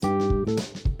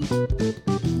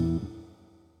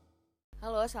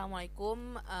Halo,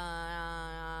 assalamualaikum.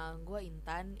 Gue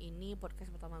Intan. Ini podcast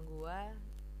pertama gue,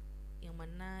 yang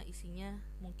mana isinya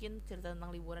mungkin cerita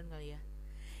tentang liburan kali ya.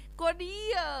 Kok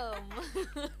diem?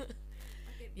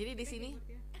 Jadi di sini,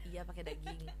 iya pakai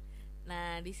daging.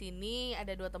 Nah, di sini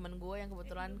ada dua teman gue yang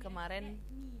kebetulan kemarin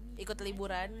ikut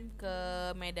liburan ke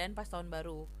Medan pas tahun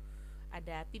baru.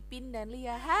 Ada Pipin dan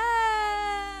Lia.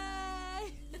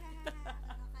 Hai.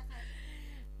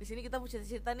 Di sini kita mau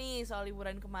cerita-cerita nih soal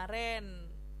liburan kemarin.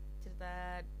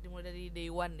 Cerita dimulai dari day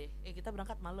one deh. Kita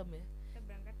berangkat malam ya. Kita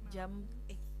berangkat malam. Jam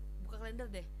buka kalender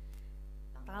deh.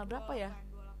 Tanggal berapa ya?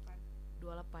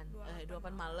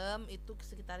 28 malam, itu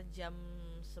sekitar jam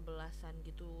 11-an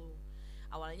gitu.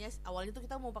 Awalnya tuh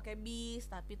kita mau pakai bis,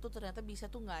 tapi tuh ternyata bisnya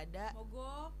tuh nggak ada.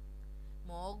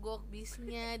 Mogok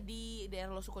bisnya di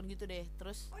daerah Losukon gitu deh.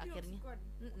 Terus akhirnya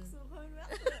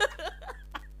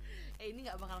ini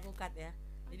nggak bakal aku cut ya.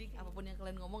 Jadi apapun yang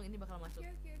kalian ngomong ini bakal masuk.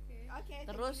 Oke,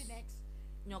 Terus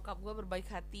nyokap gue berbaik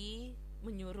hati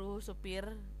menyuruh supir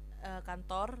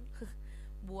kantor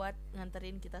buat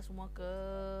nganterin kita semua ke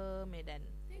Medan.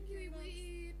 Thank you Ibu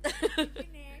Ip.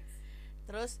 Next.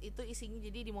 Terus itu isinya,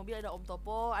 jadi di mobil ada Om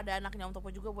Topo, ada anaknya Om Topo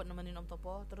juga buat nemenin Om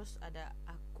Topo. Terus ada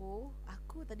aku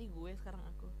tadi gue, sekarang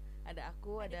aku.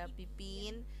 Ada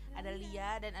Pipin, ada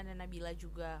Lia, dan ada Nabila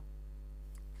juga.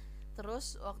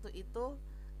 Terus waktu itu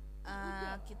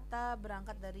kita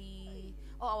berangkat dari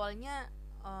awalnya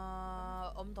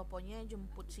Om Toponya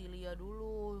jemput si Lia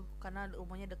dulu karena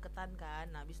rumahnya deketan kan.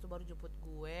 Nah, habis itu baru jemput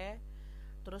gue.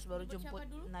 Terus baru jemput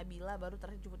Nabila, baru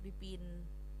terakhir jemput Pipin.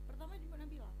 Pertama jemput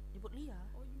Nabila? Jemput Lia.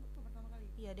 Oh, jemput tuh pertama kali.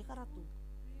 Iya, dia kan ratu.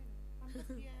 Pantes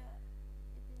dia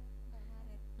itu enggak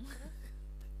ngaret. Terus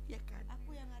ya kan.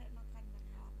 Aku yang ngaret makan dan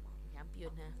lapar.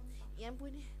 Ya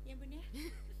ampun ya.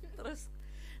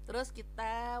 Terus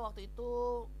kita waktu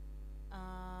itu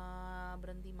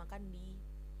berhenti makan di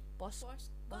pos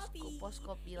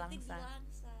kopi Langsa.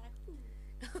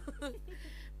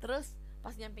 Terus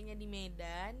pas nyampenya di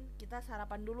Medan, kita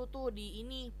sarapan dulu tuh di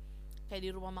ini, kayak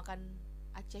di rumah makan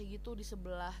Aceh gitu, di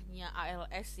sebelahnya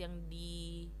ALS yang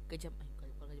di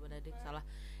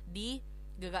di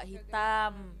Gagak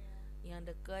Hitam yang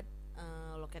deket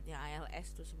loketnya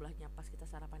ALS tuh sebelahnya. Pas kita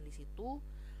sarapan di situ,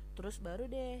 terus baru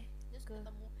deh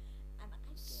ketemu anak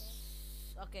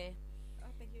Aceh. Oke.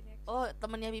 Thank you, next.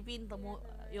 Temennya Pipin,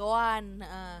 Yohan.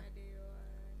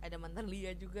 Ada mantan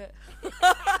Lia juga.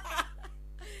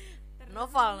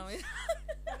 Noval namanya.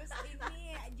 Terus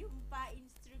ini jumpa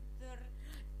instruktur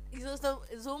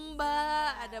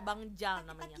Zumba, ada Bang Jal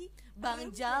namanya.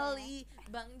 Bang Jali.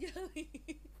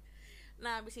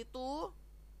 Nah, habis itu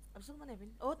mana ya,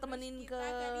 Pin? Temenin ke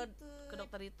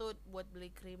dokter itu buat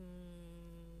beli krim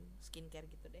skincare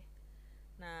gitu deh.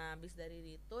 Nah, habis dari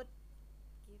Ritut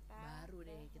baru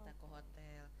deh kita ke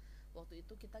hotel. Waktu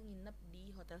itu kita nginep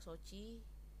di Hotel Sochi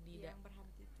di yang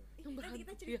berhantu itu. Berhantu.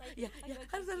 Kita ceritain. Ya,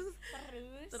 kan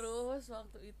terus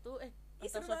waktu itu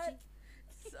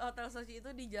Hotel Sochi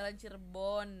itu di Jalan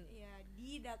Cirebon. Iya,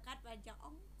 di dekat Pajak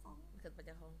Hongkong. Dekat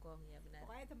Pajak Hongkong, ya benar.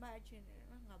 Pokoknya tempat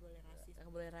emang enggak boleh rasis.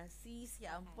 Enggak boleh rasis,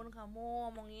 ya ampun kamu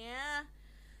ngomongnya.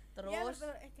 Terus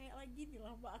ya, kayak lagi nih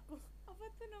lah Mbak aku. Apa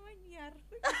tuh namanya nyiar?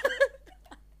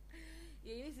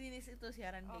 Ya ini sih itu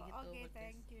siaran kayak gitu. Oke,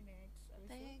 thank you next.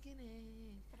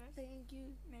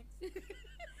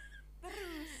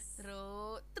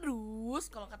 Terus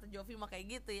kalau kata Jovi mah kayak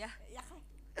gitu ya. Ya kan.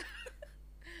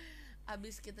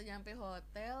 Abis kita nyampe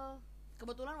hotel,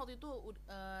 kebetulan waktu itu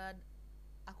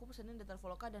aku pesenin di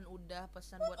Traveloka dan udah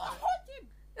pesan buat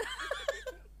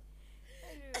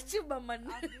Maman.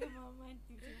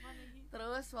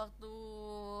 Terus waktu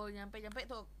nyampe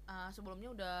tuh sebelumnya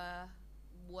udah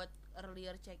buat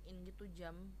earlier check in gitu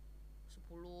jam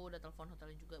 10, udah telepon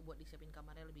hotelnya juga buat disiapin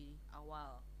kamarnya lebih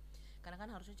awal. Karena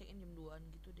kan harusnya check in jam 2-an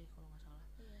gitu deh kalau enggak salah.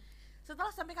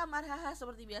 Setelah sampai kamar,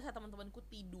 seperti biasa teman-temanku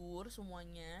tidur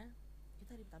semuanya.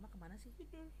 Kita hari pertama kemana sih?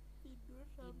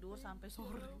 Tidur sampai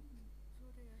sore.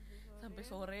 Sampai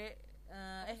sore.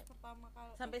 Pertama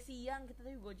kali sampai siang kita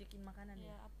tadi gojekin makanan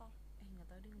ya. Apa? Enggak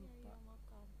tahu deh, lupa.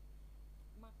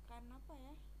 Makan apa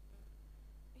ya?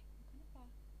 Makan apa?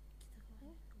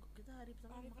 Kita hari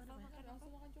pertama makan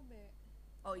langsung makan cobe.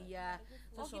 Oh iya.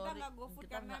 Kita enggak GoFood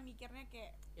karena mikirnya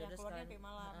kayak ya keluarnya sampai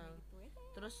malam gitu.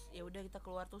 Terus ya udah kita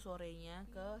keluar tuh sorenya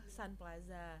ke Sun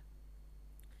Plaza.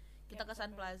 Kita ke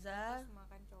Sun Plaza,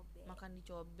 makan di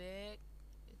cobek.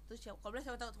 Itu kalau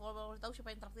boleh tahu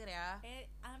siapa yang traktir ya?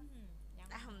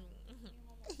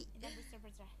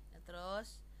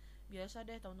 Terus biasa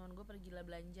deh tahun-tahun gue pergi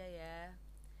belanja ya.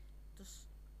 Terus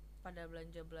pada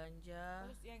belanja.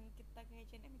 Terus yang kita ke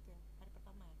H&M itu ya hari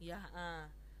pertama ya? Ya,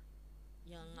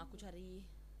 yang aku cari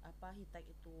apa hitek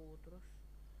itu. Terus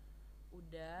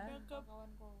udah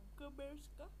ke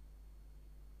Bershka.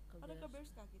 Ada ke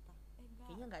Bershka kita? Enggak.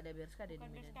 Kayaknya nggak ada Bershka deh di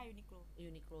Bukan Medan. Bershka,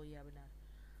 Uniqlo ya benar.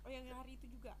 Oh yang hari itu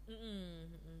juga.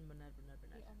 Benar.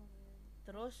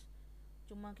 Terus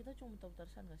kita cuma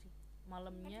muter-muteran nggak sih?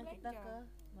 Malamnya kita ke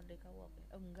Merdeka Walk ya?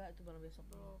 Enggak, itu malam besok.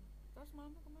 Belum. Terus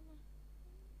malamnya kemana?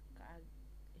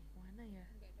 Mana ya?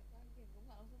 Enggak ada lagi, gue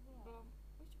nggak langsung pulang. Belum.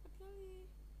 Oh cepet kali.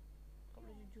 Kok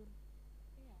boleh jujur?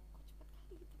 Iya. Kok cepet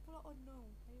kali kita pulang? Oh no.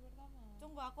 Hari pertama.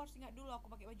 Tunggu, aku harus ingat dulu aku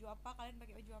pakai baju apa, kalian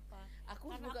pakai baju apa. Aku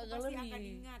karena buka aku galeri. pasti akan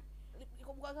ingat.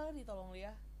 Kok buka galeri tolong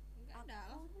Lia? Enggak ada,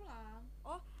 langsung pulang.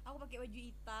 Oh, aku pakai baju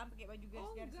hitam, pakai baju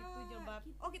garis-garis enggak. itu jilbab.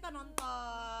 Oh, kita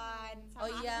nonton. Sama Oh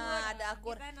iya, Akur. ada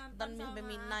Akur. Kita Nonton sama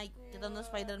Midnight. Akur. Kita nonton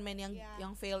Spider-Man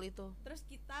yang fail itu. Terus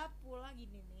kita pulang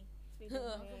gini nih.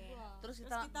 Langsung pulang. Terus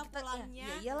kita pulangnya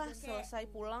ya iyalah kayak selesai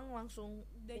pulang langsung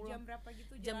udah pulang. jam berapa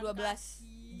gitu? Jam jalan 12.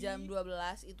 kaki. Jam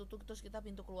 12 itu tuh terus kita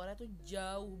pintu keluarnya tuh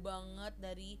jauh banget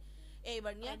dari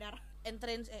ibaratnya Radar.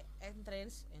 entrance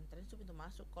tuh pintu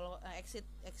masuk. Kalau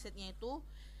exitnya itu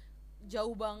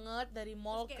jauh banget dari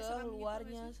mall Terus ke kayak serem gitu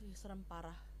luarnya, nggak serem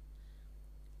parah.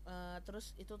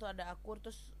 Terus itu tuh ada Akur,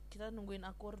 terus kita nungguin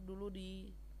Akur dulu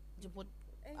dijemput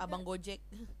abang Gojek.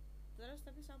 Terus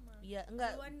tapi sama. Iya,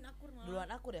 enggak. Duluan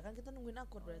Akur ya kan, kita nungguin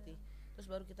Akur berarti. Terus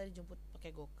baru kita dijemput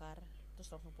pakai gokar, terus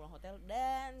langsung pulang hotel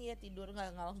dan ya tidur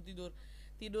enggak langsung tidur.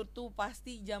 Tidur tuh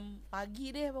pasti jam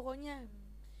pagi deh pokoknya.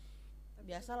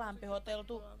 Biasalah sampai hotel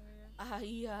tuh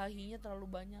ahinya terlalu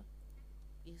banyak.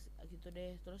 Gitu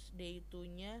deh. Terus day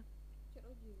 2-nya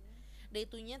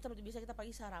terus bisa kita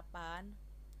pagi sarapan.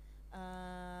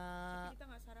 Tapi kita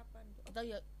nggak sarapan tuh. Kita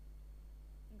ya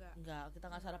enggak, kita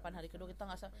nggak sarapan hari kedua, kita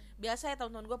nggak biasa ya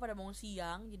teman-teman gue pada bangun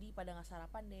siang, jadi pada nggak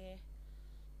sarapan deh.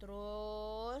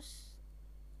 Terus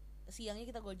siangnya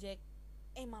kita gojek.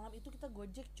 Malam itu kita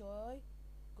gojek coy,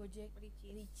 gojek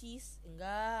Ricis.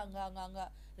 Enggak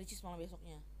Ricis malam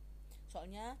besoknya.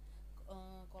 Soalnya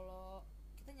kalau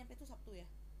kita nyampe tuh Sabtu ya.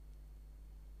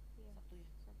 Iya. Sabtu.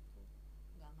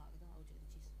 Enggak kita nggak gojek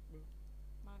Ricis belum.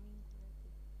 Malam minggu berarti.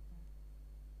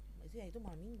 Itu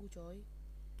malam minggu coy.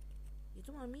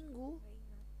 Itu malam minggu.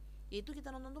 Ya itu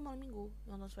kita nonton tuh malam minggu.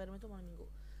 Nonton Spider-Man itu malam minggu.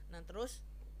 Nah terus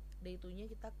day 2-nya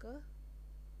kita ke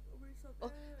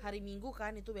hari Minggu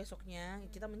kan itu besoknya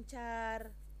kita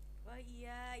mencar. Oh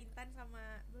iya, Intan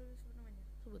sama belum sebut namanya.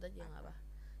 Sebut aja nggak apa.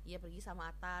 Iya pergi sama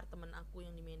Atar, temen aku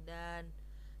yang di Medan.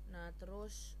 Nah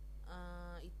terus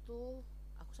itu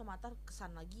aku sama Atar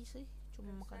kesan lagi sih,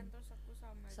 cuma makan. Terus aku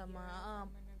sama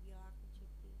Nabila ke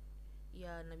CP.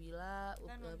 Iya Nabila,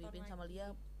 Bipin sama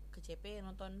Lia ke CP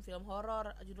nonton film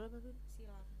horor. Judulnya apa Bipin?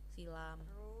 Silam.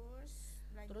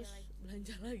 Terus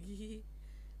belanja lagi.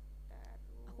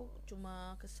 Aku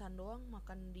cuma kesan doang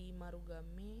makan di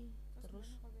Marugame,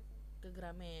 terus ke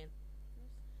Gramet.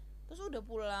 Terus udah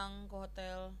pulang ke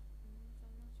hotel.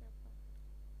 Sama siapa?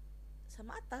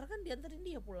 Sama Atar kan dianterin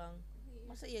dia pulang.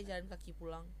 Masa iya jalan kaki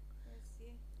pulang?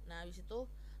 Nah habis itu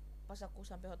pas aku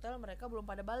sampai hotel mereka belum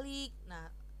pada balik.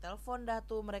 Nah telepon dah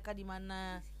tuh mereka di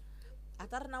mana.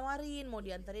 Atar nawarin mau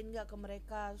dianterin nggak ke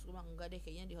mereka. Terus gue bilang enggak deh,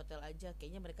 kayaknya di hotel aja.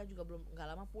 Kayaknya mereka juga belum nggak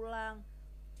lama pulang.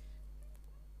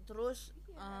 Terus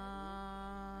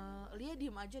Lia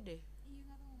diem aja deh. Iya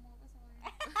nggak tahu ngomong apa soalnya.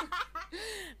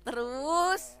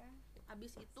 Terus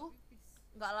abis itu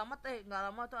nggak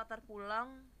lama tuh Atar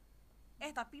pulang.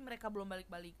 Tapi mereka belum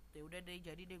balik-balik. Ya udah deh,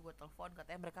 jadi deh gue telepon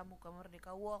katanya mereka mau ke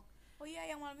Merdeka Walk. Oh iya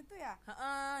yang malam itu ya?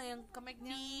 Yang ke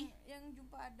McD. Yang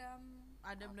jumpa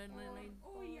Adam dan lain-lain.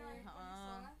 Oh iya.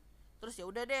 Terus ya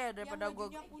udah deh daripada gue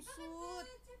kusut.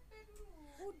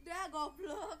 Udah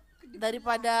goblok.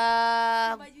 Daripada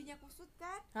bajunya kusut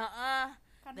kan?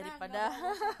 Daripada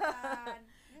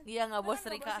iya nggak bos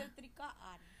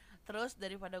setrikaan. Terus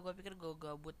daripada gue pikir gue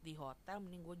gabut di hotel,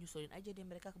 mending gue nyusulin aja deh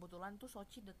mereka. Kebetulan tuh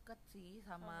Sochi deket sih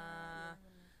sama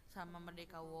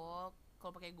Merdeka Walk.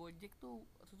 Kalau pakai Gojek tuh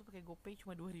pakai GoPay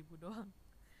cuma 2.000 doang.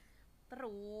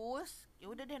 Terus ya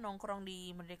udah deh nongkrong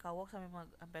di Merdeka Walk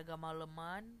sampai agak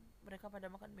maleman. Mereka pada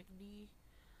makan McD.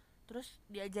 Terus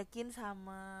diajakin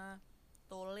sama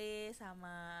Tole,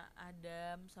 sama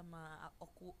Adam, sama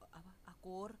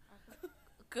Akur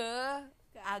ke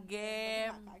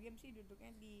Agem. Agem sih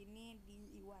duduknya di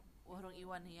Iwan. Warung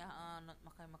Iwan ya,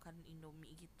 makan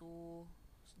Indomie gitu.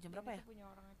 Jam berapa ya? Punya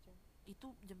orang Aceh.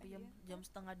 Itu jam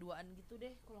setengah 2-an gitu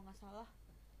deh kalau nggak salah.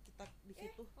 Kita di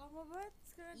situ. Lama banget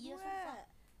sekarang. Iya sumpah.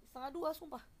 Setengah 2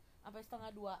 sumpah. Sampai setengah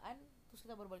 2-an terus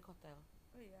kita baru balik ke hotel.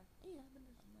 Oh iya. Iya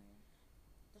bener.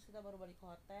 Terus kita baru balik ke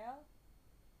hotel.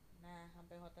 Nah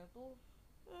sampai hotel tuh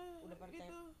udah pada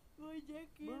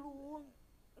Gojekin. belum.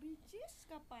 Ricis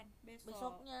kapan?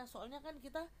 Besoknya, soalnya kan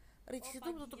kita Ricis itu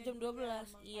paginya tutup jam juga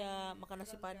 12. makan Iya, makan nasi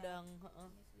garuda. padang,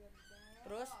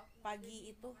 Terus pagi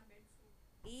itu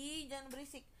jangan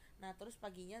berisik. Nah, terus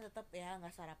paginya tetap ya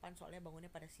nggak sarapan soalnya bangunnya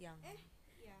pada siang.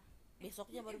 Iya.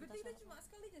 Besoknya baru kita berarti kita sarapan. cuma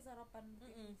sekali aja sarapan.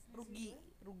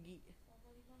 Rugi. Selama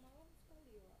 5 malam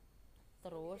sekali ya.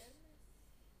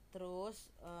 Terus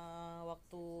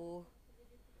waktu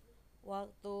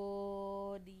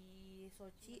di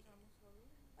Sochi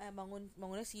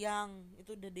bangunnya siang,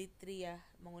 itu udah day 3 ya,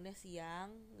 bangunnya siang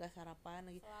nggak sarapan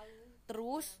lagi.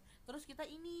 Terus kita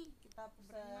Berenang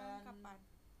pesan kapan?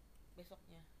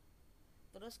 besoknya.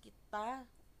 Terus kita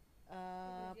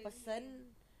pesen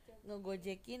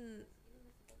ngegojekin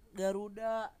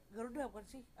Garuda bukan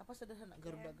sih, apa sederhana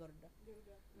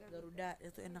Garuda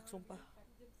itu enak sumpah.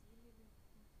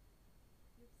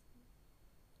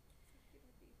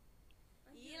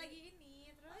 Iya lagi ini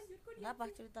terus Kenapa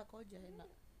cerita kau aja enak?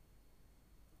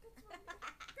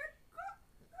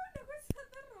 udah gue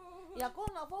terus. Ya kok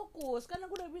nggak fokus, kan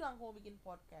aku udah bilang kau bikin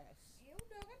podcast. Ya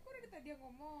udah kan kok dari tadi yang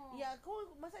ngomong. Ya kau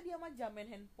masa diam aja main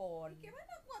handphone?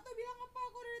 Gimana aku gak tau bilang apa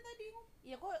aku dari tadi ngomong.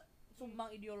 Ya kok sumbang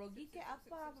ideologi kayak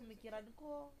apa pemikiran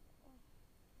kok?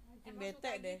 Bikin Emang bete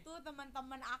suka deh. gitu,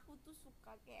 teman-teman aku tuh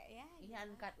suka kayak ya. Ini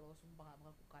uncut loh, sumpah gak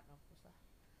bakal kukat hapus lah.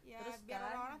 Ya Terus biar kan-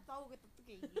 orang-orang tahu gitu tuh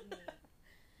kayak gini.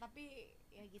 Tapi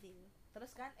ya gitu.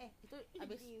 Terus kan itu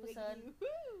abis Gini, pesen gini.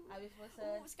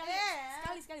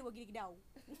 Sekali gue gini dau.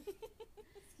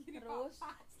 Terus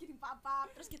Skiri papat.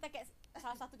 Terus kita kayak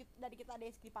salah satu dari kita ada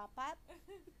yang skiri papat.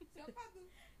 Siapa tuh?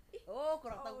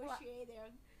 kurang tahu pula.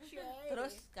 Shit.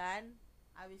 Terus kan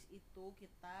abis itu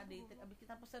kita abis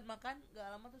kita pesen makan gak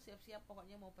lama tuh siap-siap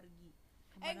pokoknya mau pergi.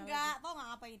 Kemana enggak, lagi? tau nggak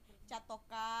ngapain?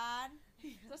 Catokan.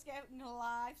 Terus kayak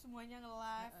nge-live, semuanya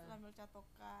nge-live, Heeh. sambil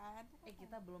catokan.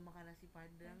 Kita belum makan nasi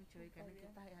padang coy, karena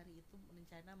kita hari itu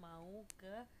rencana mau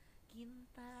ke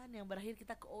Kintan yang berakhir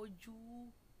kita ke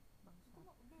Oju.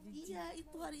 Jijik. Iya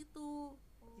itu hari itu.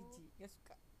 Jijik, gak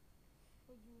suka.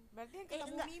 Berarti yang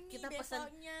ketemu Enggak, Mimi kita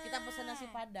pesen nasi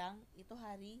padang itu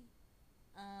hari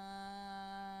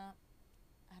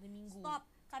Minggu. Stop,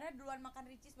 karena duluan makan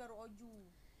Ricis baru Oju.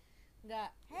 Enggak.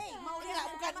 Hey, mau Enggak, lihat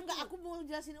bukan, aku mau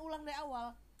jelasin ulang dari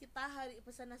awal. Kita hari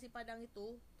pesan nasi padang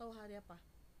itu, tahu hari apa?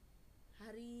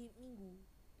 Hari Minggu.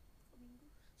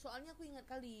 Soalnya aku ingat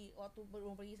kali waktu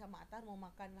baru pergi sama Atar mau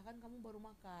makan, lah kan kamu baru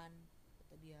makan,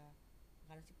 kata dia.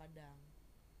 Makan nasi padang.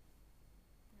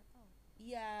 Nggak tahu.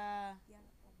 Iya. Ya,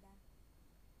 padang.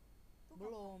 Itu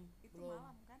Belum, kapan? Itu belum.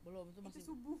 malam kan? Belum, itu masih Itu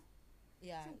subuh.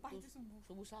 Iya, Sumpah itu subuh.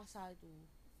 subuh Selasa itu.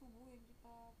 Subuh yang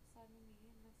kita pesan ini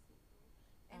nasi itu.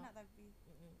 Enak tapi.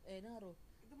 Naruh.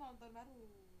 Itu malam tahun baru.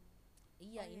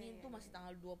 Iya, Oh, ini iya, itu iya, masih iya.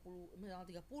 tanggal 20, tanggal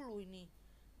 30 ini.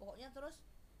 Pokoknya terus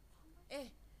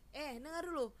dengar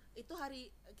dulu. Itu hari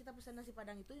kita pesan nasi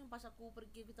padang itu yang pas aku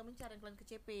pergi kita mencari kalian ke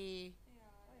CP. Iya.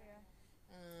 Oh ya.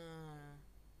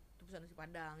 Itu pesan nasi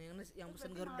padang yang Itu pesan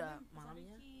berarti Garuda pesan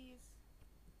malamnya. Ricis.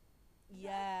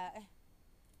 Iya,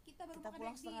 Kita baru kita makan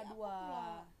pulang Edi, setengah apa 2. pula?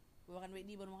 baru makan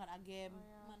Wedi, baru makan Agem. Oh,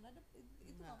 ya. Mana ada itu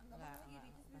Enggak, nggak enggak, makan lagi enggak,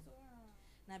 Ricis enggak. besoknya.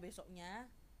 Nah, besoknya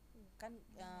kan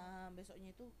besoknya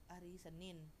itu hari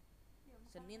Senin. Ya, makan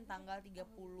Senin lagi tanggal deh.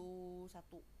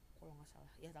 31 kalau nggak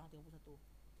salah. Ya, tanggal 31.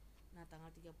 Nah, tanggal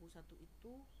 31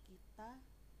 itu kita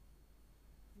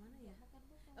mana ya? Makan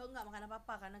dulu. Enggak makan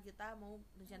apa-apa karena kita mau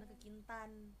rencana ke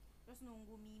Kintan. Terus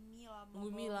nunggu Mimi lama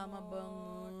lama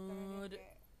banget. Karena Karena dia dia-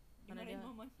 kayak dimarahin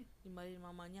mamanya. Dimarahin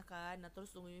mamanya kan. Nah,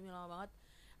 terus tunggu Mimi lama banget.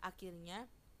 Akhirnya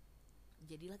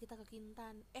jadilah kita ke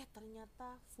Kintan.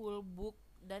 Ternyata full book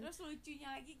dan Terus lucunya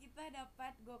lagi kita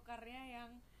dapat gokarnya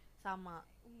yang sama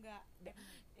enggak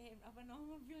apa nama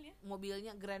mobilnya?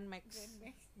 mobilnya Grand Max. Grand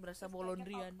Max. Berasa Terus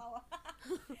bolondrian. kayak ketawa-tawa.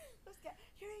 Terus kayak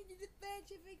you're in the depan,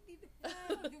 Cevik di depan.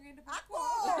 Ujung yang depan Aku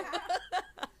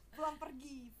pulang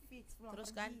pergi, fix pulang Terus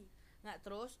pergi. kan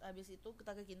terus abis itu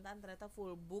kita ke Kintan ternyata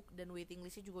full book dan waiting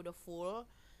listnya juga udah full.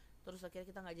 Terus akhirnya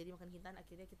kita nggak jadi makan Kintan,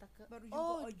 akhirnya kita ke Baru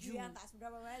juga Oju yang tak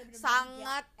seberapa banyak, bener-bener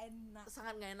Sangat nggak enak.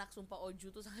 sangat nggak enak, sumpah Oju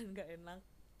tuh sangat nggak enak.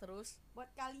 Terus Buat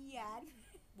kalian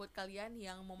buat kalian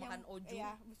yang mau makan Oju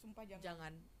ya sumpah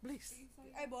jangan. please.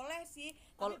 Boleh sih,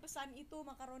 Kalau- tapi pesan itu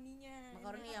makaroninya.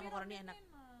 Makaroni Enak. ya, makaroni enak.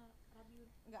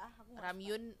 Enggak, aku nggak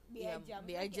Ramyun suka. B ya aja, B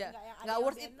maksudnya aja. kayak yang ada Nggak yang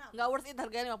worth it, enak. nggak worth it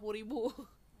harganya 50.000.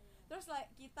 Terus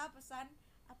kita pesan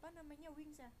apa namanya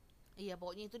wings ya? Iya,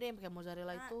 pokoknya itu deh yang pakai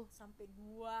mozzarella Nah, itu. sampai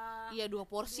 2. Iya, 2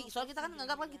 porsi. Dua Soalnya kita kan porsi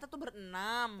nganggap kan gila. kita tuh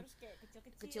berenam. Terus kayak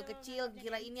kecil-kecil. Kecil-kecil, nggak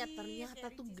gila kayak ini ya Ricis, ternyata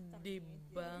kayak tuh Ricis gede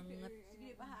ternyata. banget.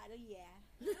 Segede paha ada ya.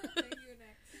 Thank you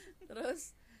next. Terus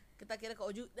kita kira ke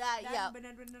Oju. Dan Iya,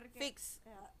 benar-benar kayak fix.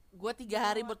 kayak Gua 3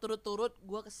 hari berturut-turut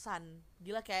gua kesan.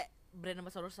 Gila kayak brand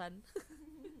ambassador Sun.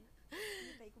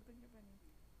 Ini tai kuping depan nih.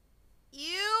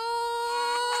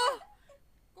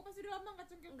 Kok pasti udah lama nggak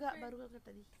cengkeh? Enggak, baru kan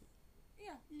tadi.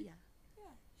 Iya. Iya.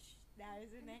 Dah,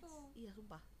 itu next. Itu. Iya,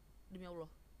 sumpah. Demi Allah.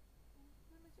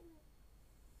 Mana coba?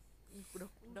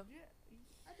 Udah.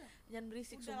 Ada. Jangan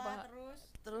berisik Udah sumpah. lah,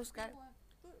 Terus kan Semua.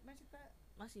 tuh masih tak.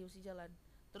 masih jalan.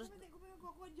 Terus Tai kuping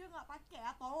aku aja nggak pakai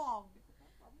ya, tolong. Gitu kan?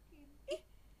 Nggak mungkin.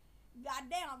 Nggak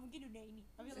ada yang nggak mungkin dunia ini.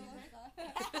 Tapi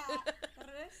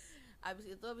terus abis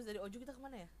dari Oju kita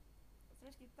kemana ya?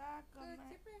 terus kita Ke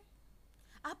CP.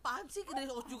 Apaan sih dari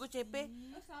Oju ke CP?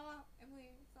 Oh salah,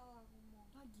 salah ngomong.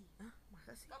 lagi. Hah,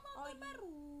 masa sih? Oh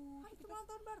baru. Itu malam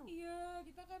tahun baru. Iya,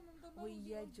 kita kan nonton Oh baru di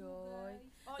iya, Oju, Joy. guys.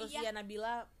 Oh Terus iya. ya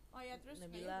Nabila Oh iya, terus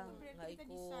Nabila berarti nggak kita ikut.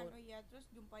 di Sun. Oh iya, terus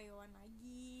jumpa Yowan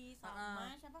lagi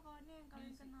sama siapa kawannya yang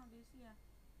kalian kenal Desi ya.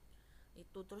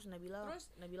 itu, terus Nabila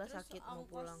Terus sakit mau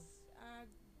pulang. uh,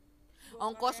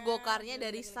 Ongkos gokarnya udah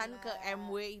dari gila-gila. San ke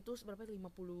MW itu berapa?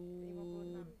 50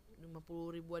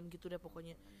 ribuan gitu deh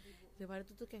pokoknya. Tiap hari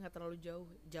itu tuh kayak nggak terlalu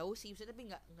jauh sih maksudnya, tapi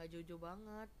nggak jauh-jauh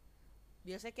banget.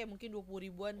 Biasanya kayak mungkin 20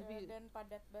 ribuan tapi dan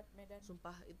padat banget Medan.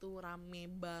 sumpah itu rame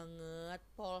banget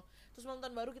Pol. Terus nonton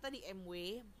baru kita di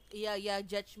MW. Iya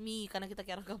judge me karena kita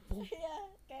kayak orang kampung. Iya,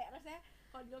 kayak rasanya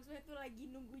kalau di Loksma itu lagi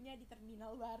nunggunya di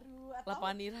terminal baru atau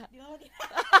Lapangan Nira. di laut.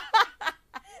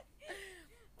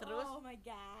 Terus oh my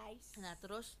guys. nah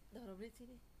terus udah berapa menit sih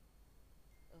nih?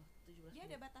 Oh 17 Dia menit.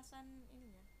 ada batasan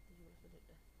ininya. 17 menit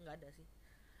dah. Nggak ada sih.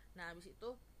 Nah abis itu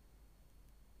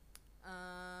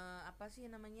apa sih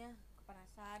namanya?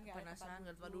 Kepanasan,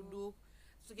 Nggak tempat duduk.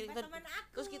 Terus Jumpa kita teman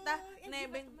aku. terus kita Ya,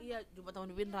 nebeng. jumpa teman Iya jumpa teman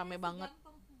Bibin rame banget.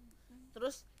 Ganteng.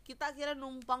 Terus kita akhirnya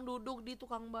numpang duduk di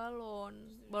tukang balon.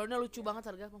 Balonnya lucu banget,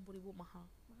 harga 80.000, mahal.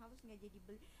 mahal terus nggak jadi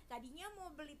beli. Tadinya mau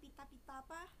beli pita-pita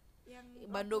apa? Yang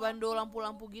Bando-bando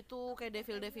lampu-lampu gitu, kayak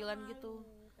devil-devilan Malu, gitu.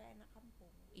 kayak anak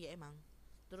kampung. Iya emang.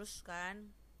 Terus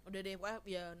kan udah deh pokoknya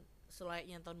ya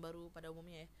selayaknya tahun baru pada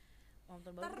umumnya ya. Tahun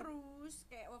baru. Terus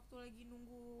kayak waktu lagi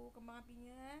nunggu kembang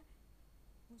apinya,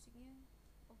 musiknya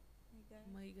oh my god.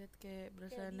 Oh my god, kayak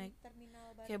berasa Kayak di naik terminal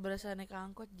baru. kayak berasa naik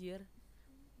angkot, jir.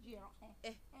 Jiro.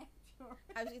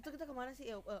 Habis itu kita kemana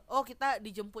sih? Oh, kita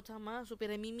dijemput sama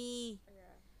supirnya Mimi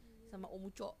Iya. sama Om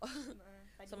Uco.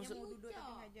 Tadinya Sama mau duduk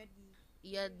tapi nggak jadi.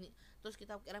 Iya, terus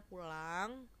kita kira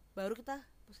pulang, baru kita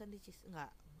pesan di Cheese. Enggak,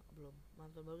 belum.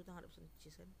 Mantan baru kita nggak ada pesan di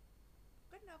Cheese kan.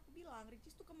 Kan aku bilang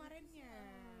Ricis tuh kemarinnya.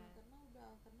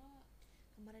 Karena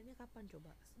Kemarinnya kapan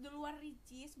coba? Duluan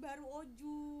Ricis baru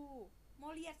Oju.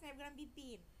 Mau lihat snapgram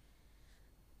Pipin.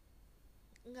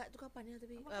 Enggak, itu kapan ya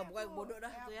tapi Makanya pokoknya aku- bodoh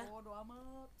dah itu ya. Bodoh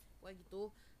amat. Pokoknya gitu.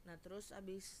 Nah, terus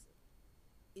abis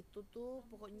itu tuh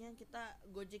pokoknya kita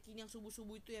gojekin yang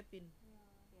subuh-subuh itu ya, Pin.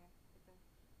 Ya, betul.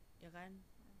 Ya kan?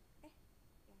 Ya.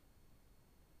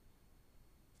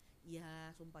 Iya,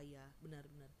 sumpah ya, benar.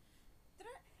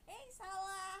 Terus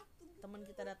salah. Teman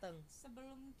kita datang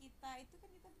Sebelum kita itu kan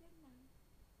kita berenang.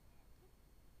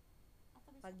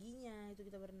 Atau besok? paginya, itu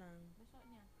kita berenang.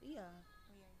 Besoknya. Iya.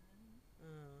 Oh iya, yang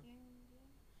Hmm. dia.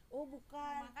 Oh,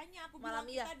 bukan. Makanya aku Malam bilang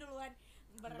iya. kita duluan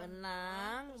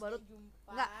Berenang, terus baru kayak jumpa.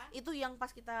 enggak, itu yang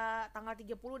pas kita tanggal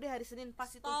 30 deh, hari Senin pas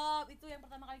itu. Stop, itu yang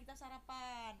pertama kali kita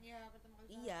sarapan. ya pertama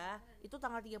kali Iya, itu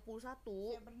tanggal 31.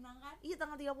 Kayak berenang kan? Iya,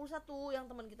 tanggal 31 yang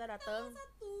teman kita datang.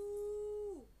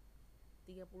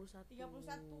 31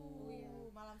 31. iya.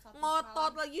 Malam satu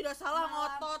Ngotot malam lagi udah salah malam.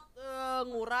 ngotot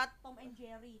ngurat. Tom and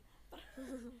Jerry.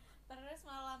 Terus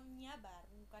malamnya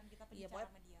baru kan kita pergi Iya, cara pokoknya-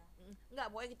 sama dia. Enggak,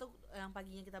 pokoknya gitu yang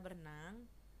paginya kita berenang.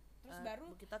 Terus baru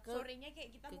baru kita ke sorenya kayak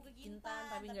kita ke mau ke Kintan, Kintan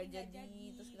tapi nggak jadi.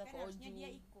 Terus kita kan ke harusnya Oju. dia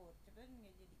ikut, tapi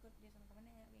nggak jadi ikut dia sama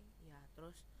temennya. ya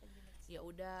terus Pergi next. ya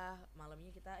udah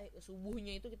malamnya kita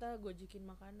subuhnya itu kita gojekin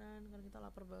makanan karena kita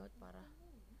lapar banget parah.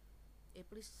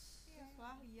 Please Terus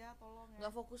lah, iya tolong ya.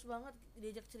 nggak fokus banget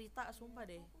diajak cerita sumpah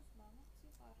deh. fokus banget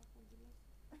sih parah aku jelas.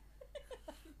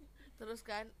 Terus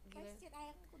kan gila. Kasih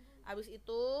ayangku dulu. Abis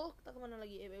itu kita kemana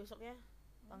lagi? Besoknya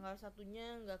tanggal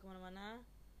satunya nggak kemana-mana.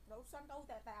 Gak usah tahu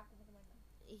tete aku mau kemana.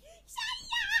 Ih,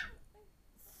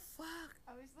 fuck.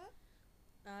 Abis itu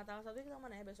Nah tanggal satunya kita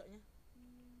kemana ya besoknya?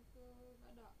 Ke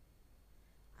nggak ada.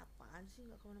 Apaan sih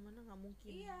nggak kemana-mana, nggak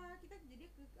mungkin. Iya, kita jadi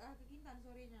ke Kintan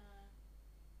sorenya.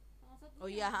 Tanggal 1. Oh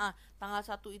iya, tanggal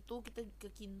 1 itu kita ke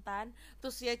Kintan.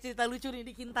 Terus ya cerita lucu nih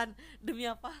di Kintan. Demi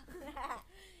apa?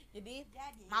 Jadi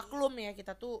maklum ya,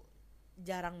 kita tuh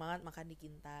jarang banget makan di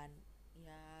Kintan.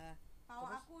 Ya, kalau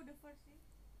terus? aku the first sih.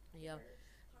 ya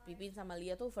Pipin sama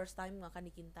Lia tuh first time makan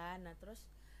di Kintan. Nah terus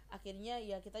akhirnya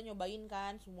ya kita nyobain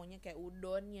kan semuanya, kayak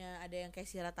udonnya, ada yang kayak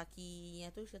shiratakinya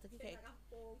tuh, shirataki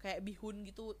kayak bihun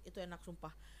gitu, itu enak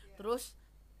sumpah. Terus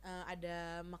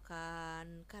ada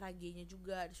makan karagenya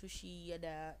juga, ada sushi,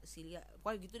 ada silia,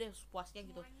 pokoknya gitu deh puasnya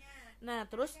gitu. Semuanya. Nah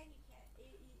terus Kayak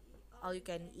all you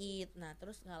can eat. Nah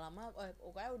terus nggak lama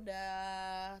pokoknya udah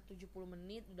 70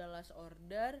 menit udah last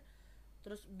order,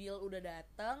 terus bill udah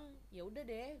datang, ya udah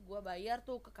deh gue bayar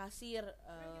tuh ke kasir.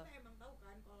 Karena kita emang tahu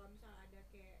kan kalau misalnya ada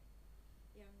kayak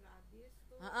yang nggak habis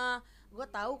tuh. Gue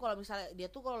tahu kalau misalnya dia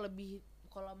tuh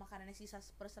kalau makanannya sisa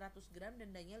per 100 gram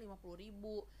dendanya 50.000.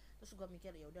 Terus gue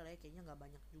mikir ya udah lah kayaknya nggak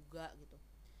banyak juga gitu.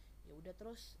 Ya udah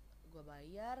terus gue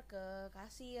bayar ke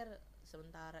kasir.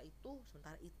 Sementara itu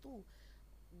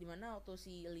dimana waktu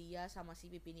si Lia sama si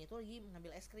Pipinnya itu lagi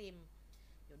ngambil es krim.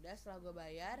 Ya udah setelah gue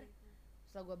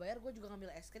bayar gue juga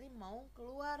ngambil es krim mau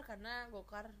keluar karena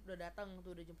Gokar udah datang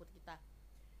tuh udah jemput kita.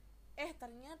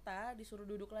 Ternyata disuruh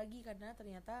duduk lagi karena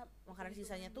ternyata makanan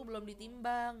sisanya tuh belum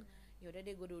ditimbang. Ya udah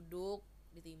deh gue duduk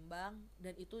ditimbang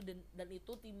dan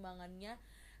itu timbangannya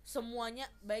semuanya,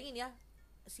 bayangin ya,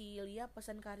 si Lia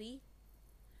pesan kari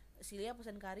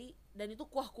dan itu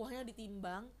kuah-kuahnya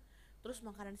ditimbang, terus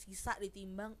makanan sisa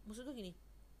ditimbang. Maksud tuh gini,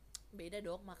 beda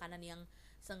dong makanan yang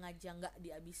sengaja nggak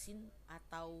dihabisin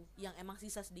atau yang emang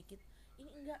sisa sedikit. Ini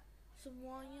enggak,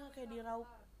 semuanya kayak diraup.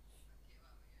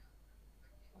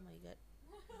 Oh my god.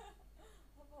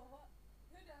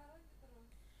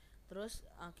 Terus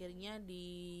akhirnya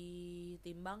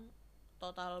ditimbang,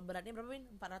 total beratnya berapa Min?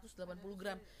 480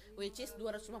 gram, which is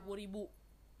 250.000.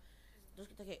 Terus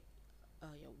kita kayak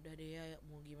ya udah deh ya,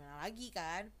 mau gimana lagi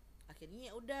kan.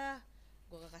 Akhirnya ya udah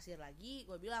gue ke kasir lagi,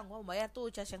 gue bilang gue mau bayar tuh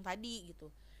cas yang tadi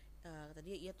gitu. Kata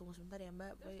dia iya tunggu sebentar ya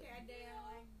mbak. Terus kayak ada yang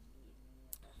lagi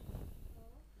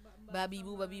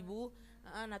babi-bu.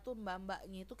 Nah tuh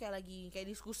mbak-mbaknya itu kayak lagi kayak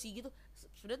diskusi gitu.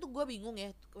 Sebenarnya tuh gue bingung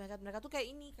ya, mereka tuh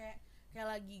kayak ini kayak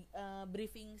lagi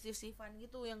briefing shift-shiftan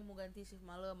gitu yang mau ganti shift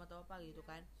malam atau apa gitu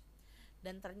kan.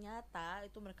 Dan ternyata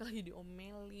itu mereka lagi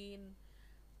diomelin.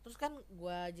 Terus kan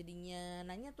gue jadinya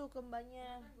nanya tuh ke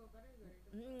mbaknya,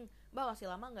 mbak masih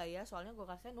lama nggak ya, soalnya gue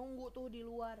kasih nunggu tuh di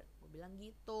luar. Gue bilang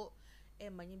gitu.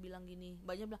 Mbaknya bilang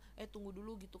tunggu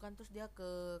dulu gitu kan. Terus dia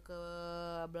ke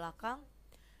belakang,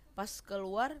 pas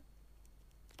keluar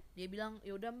dia bilang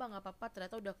ya udah mbak nggak apa-apa,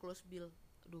 ternyata udah close bill.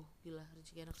 Aduh gila,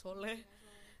 rezeki anak soleh.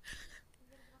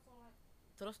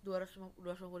 Terus 250.000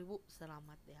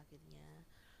 selamat deh akhirnya.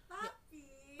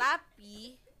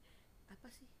 Tapi apa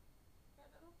sih?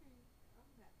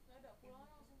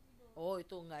 Oh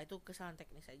itu enggak, itu kesalahan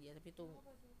teknis aja, tapi itu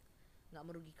nggak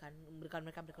merugikan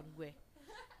mereka gue.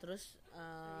 Terus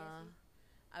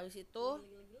abis itu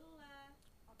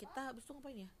kita abis itu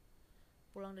ngapain ya?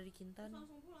 Pulang dari Kintan.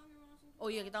 Oh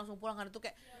iya kita langsung pulang karena itu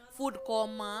kayak food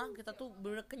coma. Kita tuh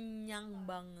bener kenyang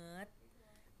banget.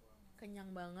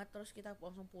 Terus kita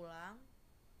langsung pulang.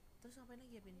 Terus ngapain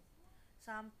lagi ya Pin?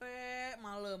 Sampai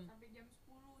malam. Sampai jam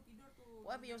 10 tidur tuh.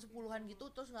 Wah jam 10-an gitu.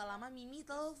 Terus gak lama Mimi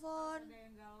telepon. Ada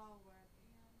yang galau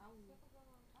berarti. Tahu.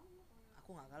 Aku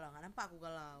gak galau, gak nampak aku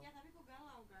galau. Ya tapi kok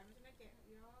galau kan? Maksudnya kayak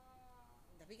ya.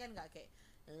 Tapi kan gak kayak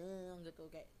gitu,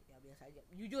 kayak ya biasa aja.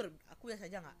 Jujur aku biasa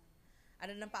aja gak.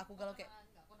 Ada nampak aku galau kayak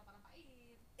Enggak kok nampain.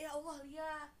 ya Allah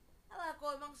Lia, alah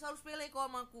kok emang selalu sepele kok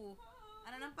sama aku.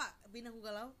 Ada nampak Pin aku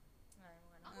galau?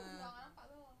 Aku juga enggak nampak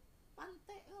tuh.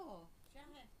 Pantai loh.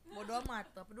 Siapa? Bodo amat,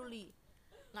 gak peduli.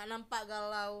 Gak nampak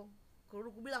galau.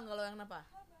 Aku bilang galau yang kenapa?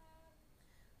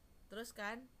 Terus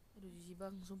kan, aduh jijik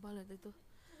bang, sumpah liat itu.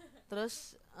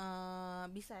 Terus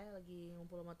bisa ya lagi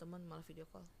ngumpul sama teman malah video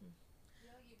call.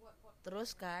 Dia lagi buat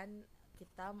Terus kan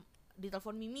kita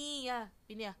ditelepon Mimi ya,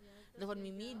 Pin ya. Telepon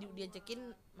Mimi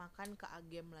diajakin makan ke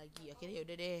Agem lagi. Akhirnya ya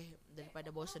udah deh,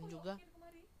 daripada bosen juga.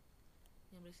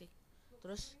 Yang berisik.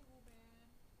 Terus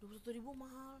 21.000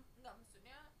 mahal. Enggak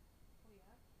maksudnya.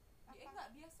 Oh ya.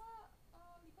 Enggak biasa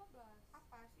 15.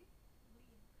 Apa sih?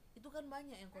 Beliin. Itu kan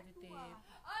banyak yang kau titip.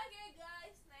 Oke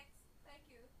guys, next. Thank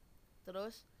you.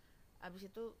 Terus abis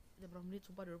itu udah berapa menit,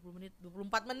 sumpah 20 menit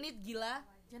 24 menit, gila.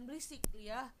 Jangan berisik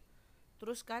ya.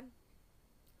 Terus kan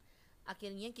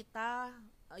akhirnya kita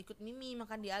ikut Mimi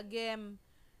makan di Agem.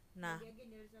 Nah Di agen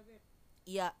di Elizabeth.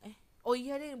 iya oh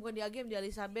iya deh, bukan di Agem, di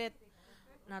Elizabeth.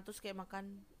 Nah terus kayak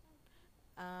makan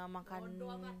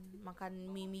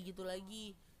Mimi gitu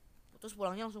lagi. Terus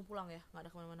pulangnya langsung pulang ya, nggak ada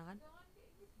kemana-mana kan.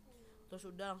 Terus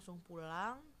udah langsung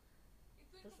pulang.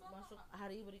 Terus masuk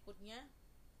hari berikutnya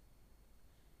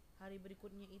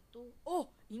itu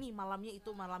ini malamnya itu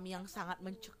malam yang sangat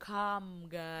mencekam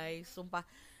guys, sumpah.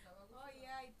 Oh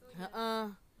iya itu.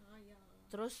 Heeh. Oh iya.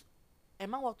 Terus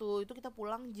emang waktu itu kita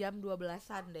pulang jam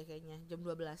 12-an deh kayaknya, jam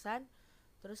 12-an.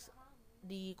 Terus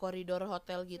di koridor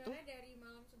hotel gitu. Soalnya dari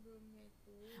malam sebelumnya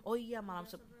itu. Oh iya malam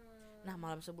udah serem. Nah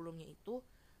malam sebelumnya itu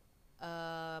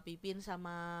Pipin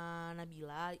sama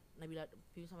Nabila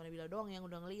doang yang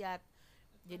udah ngeliat.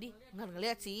 Jadi nggak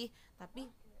ngeliat sih, tapi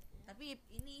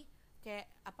ini kayak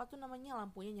apa tuh namanya,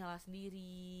 lampunya nyala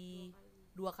sendiri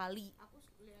 2 kali. Aku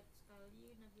lihat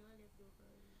sekali, Nabila lihat 2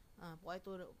 kali. Pokoknya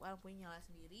itu lampunya nyala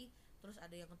sendiri, terus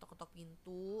ada yang ketok-ketok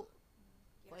pintu.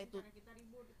 Pokoknya itu. Karena kita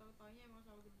ribut, tahu-taunya emang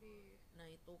selalu gede. Nah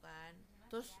itu kan,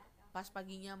 terus pas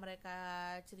paginya mereka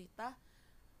cerita,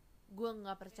 gue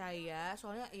nggak percaya,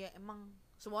 soalnya ya emang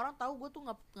semua orang tahu gue tuh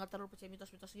nggak terlalu percaya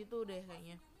mitos-mitos gitu deh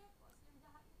kayaknya.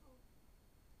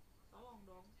 Tolong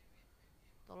dong.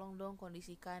 Tolong dong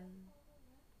kondisikan.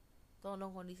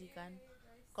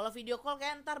 Kalau video call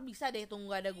kayak ntar bisa deh,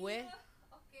 tunggu ada gue.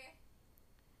 Oke.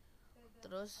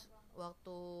 Terus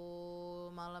waktu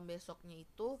malam besoknya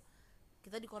itu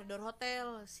kita di koridor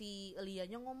hotel, si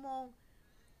Lianya ngomong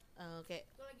kayak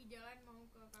Itu lagi jalan mau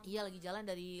ke kamar. iya lagi jalan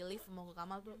dari lift mau ke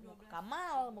kamar tuh, mau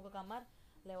ke kamar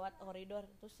lewat koridor.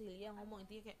 Terus si Lia ngomong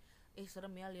intinya kayak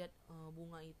serem ya lihat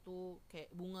bunga itu, kayak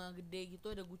bunga gede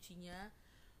gitu ada gucinya.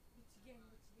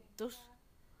 Terus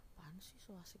apaan sih,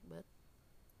 so asik banget.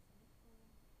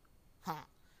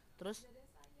 Terus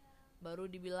baru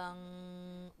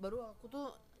aku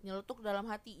tuh nyeletuk dalam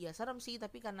hati, ya serem sih,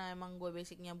 tapi karena emang gue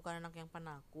basicnya bukan anak yang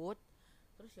penakut,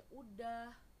 terus ya udah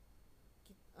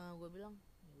gue bilang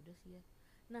ya udah sih ya.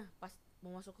 Nah pas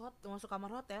mau masuk kamar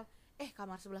hotel,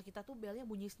 kamar sebelah kita tuh belnya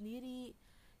bunyi sendiri,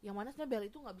 yang mana sebenarnya bel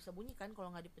itu nggak bisa bunyi kan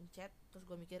kalau nggak dipencet. Terus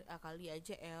gue mikir kali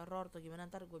aja error atau gimana,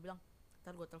 ntar gue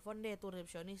telepon deh tuh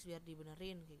resepsionis biar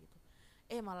dibenerin kayak gitu.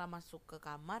 Malah masuk ke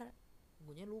kamar,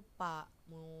 gue lupa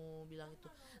mau bilang itu,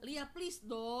 Lia please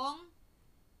dong.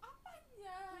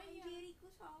 Ya,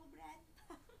 Diriku selalu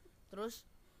berantem. Terus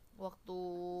waktu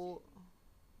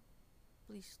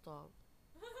please stop.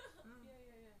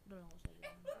 Iya. Udah lah,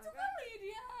 nggak usah bilang. Kali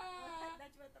dia.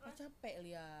 Capek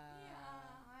Lia. Iya.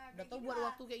 Udah tau buat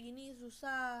waktu kayak gini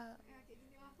susah. Ya kayak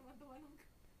gini lah teman-teman.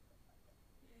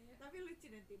 Tapi lucu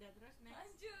dan tidak. Terus next.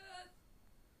 Lanjut.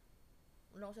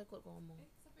 Udah nggak usah ikut kok ngomong.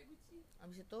 Sampai Gucci.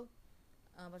 Abis itu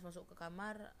pas masuk ke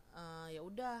kamar, ya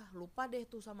udah lupa deh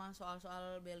tuh sama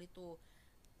soal bel itu.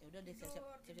 Ya udah deh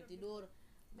siap-siap tidur.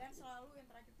 Dan selalu yang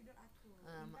terakhir tidur aku.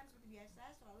 Ini kan seperti biasa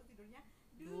selalu tidurnya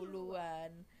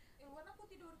Duluan. Duluan aku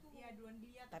tidur tuh. Iya duluan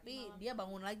dia. Tapi malam. dia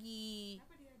bangun lagi.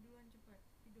 Kenapa dia duluan cepat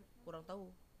tidur? Kurang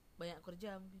tahu. Banyak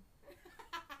kerja mungkin.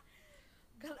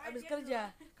 Kan Ah, abis dia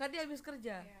kerja. Kan dia abis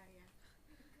kerja. Iya.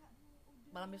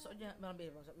 Malam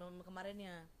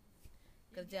kemarinnya.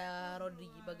 Jadi Kerja aku Rodri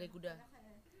duluan. bagai kuda.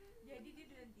 Jadi dia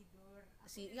duluan tidur.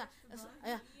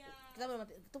 Kita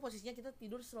itu posisinya kita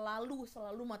tidur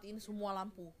selalu matiin semua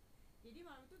lampu. Jadi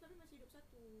malam itu tapi masih hidup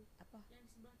satu. Apa? Yang di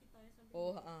sebelah kita yang sampai.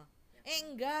 Oh,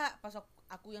 enggak, pas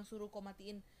aku yang suruh kok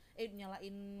matiin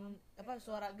nyalain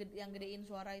suara yang gedein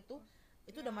suara itu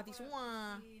udah mati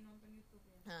semua. Nonton YouTube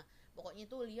ya. Nah, pokoknya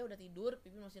itu Lia udah tidur,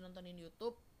 Pipi masih nontonin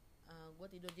YouTube, gue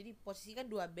tidur. Jadi posisi kan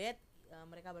 2 bed,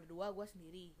 mereka berdua, gue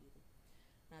sendiri gitu.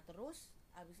 Nah terus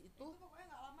abis itu Pokoknya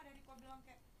nggak lama dari kau bilang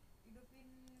kayak hidupin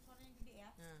suaranya gede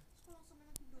ya. nah Terus kau langsung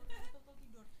main tidur, total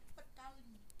tidur, cepet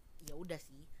kali. ya udah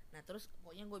sih. Nah terus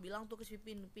pokoknya gue bilang tuh ke si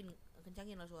Pipin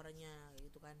kencangin lah suaranya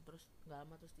gitu kan. Terus nggak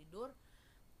lama terus tidur.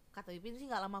 Kata Pipin sih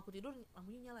nggak lama aku tidur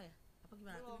lampunya nyala ya. Apa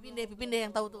gimana? Pipin deh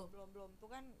yang tahu tuh. Belum tuh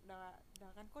kan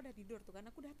udah kan kau udah tidur tuh kan.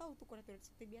 Aku udah tahu tuh kau udah tidur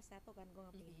seperti biasa tuh kan kau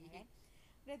ngapain kan.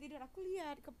 Udah tidur aku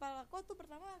lihat kepala kau tuh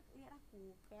pertama lihat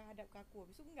aku ke hadap ke aku.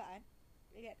 Habis itu enggak kan?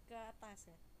 Lihat ke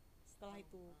atas ya. Setelah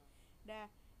itu. Dah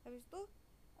habis itu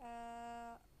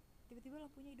tiba-tiba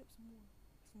lampunya hidup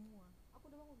semua. Aku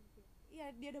udah bangun gitu.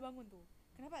 Iya dia udah bangun tuh.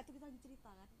 Kenapa? Itu kita lagi cerita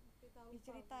kan?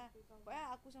 Cerita. Pokoknya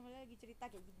aku sama dia lagi cerita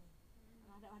kayak gini.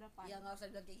 Ada hadapan. Ya nggak usah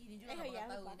bilang kayak gini juga. Iya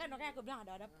tahu. lupa kan makanya aku bilang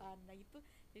ada hadapan. Nah gitu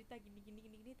cerita gini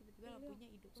tiba-tiba lampunya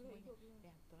hidup semuanya.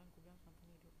 Ya betulan aku bilang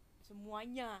lampunya hidup.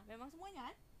 Semuanya, memang semuanya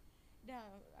kan? Dah,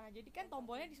 jadi kan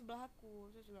tombolnya di sebelah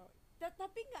aku. Terus bilang,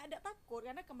 tapi nggak ada takut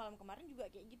karena kemarin juga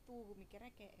kayak gitu. Gue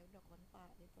mikirnya kayak ya udah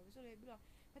kontak gitu. Terus dia bilang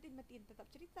matiin tetap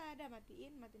cerita dah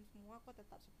matiin semua kok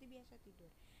tetap seperti biasa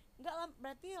tidur.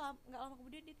 Berarti nggak lama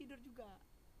kemudian dia tidur juga.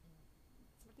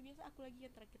 Seperti biasa aku lagi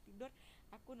yang terakhir tidur,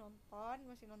 aku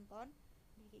masih nonton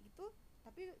dia kayak gitu,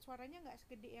 tapi suaranya nggak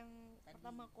segede yang tadi.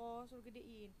 Pertama kok suruh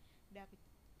gedein, udah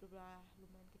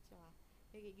lumayan kecil lah,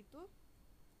 dia kayak gitu.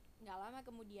 Nggak lama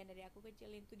kemudian dari aku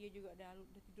kecilin tuh dia juga udah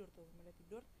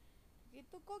tidur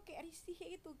gitu kok kayak risih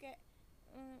kayak gitu kayak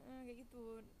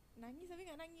gitu, nangis tapi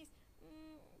nggak nangis,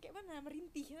 kayak mana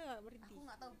merintih. Aku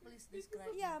nggak tahu, please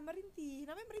describe. Iya merintih,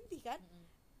 namanya merintih kan.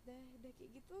 Udah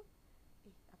kayak gitu.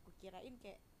 Aku kirain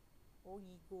kayak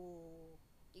ngigo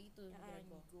kayak gitu.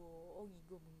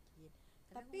 Ngigo mungkin.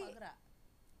 Tapi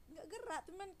nggak gerak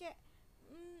cuman kayak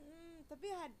tapi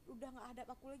udah nggak hadap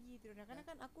aku lagi tidurnya karena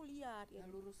kan aku lihat ya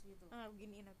lurus gitu.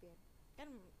 Beginiin apa ya kan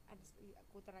ada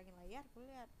aku terangin layar aku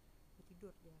lihat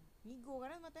tidur dia ngigo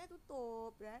karena matanya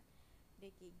tutup kan. Dia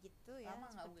kayak gitu ya. Lama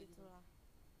nggak seperti kayak gitu? itulah.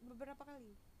 Beberapa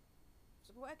kali. Terus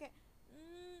gue kayak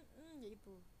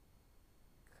gitu.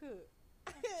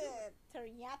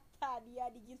 Ternyata dia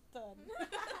digituin.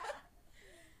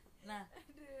 Nah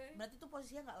berarti tuh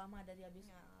posisinya nggak lama dari habis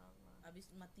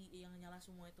Ya, mati yang nyala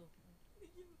semua itu.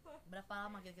 Berapa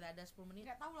lama kira-kira, ada 10 menit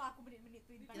nggak tahu lah aku menit-menit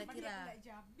tuh Kira-kira. menit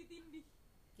jam ditindih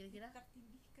kira-kira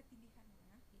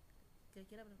ketindihannya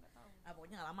kira-kira berapa? nggak tahu.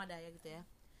 Pokoknya nggak lama dah ya gitu ya.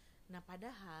 Nah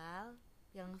padahal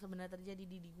yang sebenarnya terjadi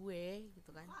di gue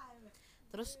gitu kan,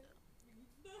 terus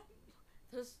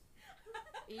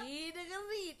ini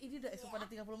dengerin, ini udah sumpah udah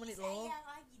 30 menit loh, Sayang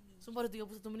lagi nih. sumpah udah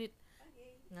 31 menit. Oke.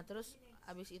 Nah terus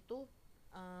abis itu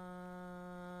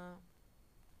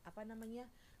apa namanya,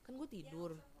 kan gue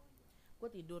tidur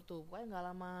tuh pokoknya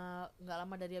nggak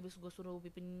lama dari abis gue suruh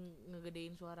Pipin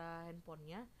ngegedein suara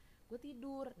handphonenya, gue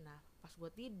tidur. Nah pas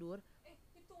gue tidur,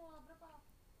 itu berapa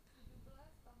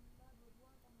 17 tambah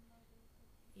 22 tambah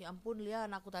 21 ya ampun Lia,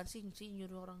 anak akuntansi sih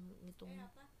nyuruh orang ngitung.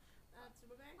 Apa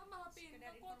sebelumnya malah pinter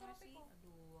sekedar kuota informasi kok.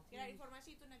 Aduh, sekedar informasi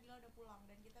itu Nabila udah pulang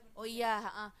dan kita oh iya,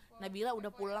 Nabila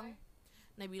udah pulang.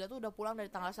 Nabila tuh udah pulang dari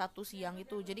tanggal 1 siang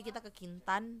itu. Jadi kita ke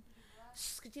Kintan.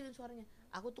 Kecilin suaranya.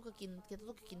 Kita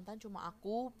tuh ke Kintan cuma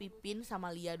aku, Pipin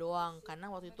sama Lia doang. Karena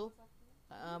waktu itu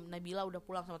Nabila udah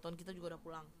pulang sama teman kita juga udah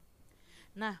pulang.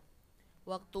 Nah,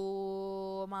 waktu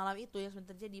malam itu yang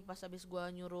sebentar terjadi pas abis gue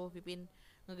nyuruh Pipin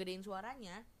ngegedein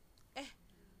suaranya,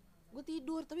 gue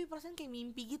tidur tapi perasaan kayak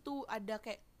mimpi gitu. Ada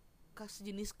kayak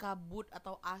sejenis kabut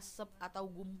atau asap atau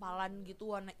gumpalan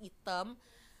gitu warna hitam.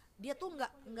 Dia tuh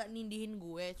nggak nindihin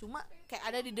gue, cuma kayak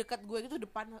ada di dekat gue gitu,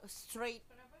 depan, straight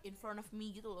in front of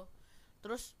me gitu loh.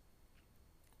 Terus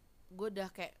gue udah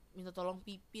kayak minta tolong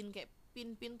Pipin, kayak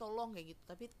pin tolong kayak gitu,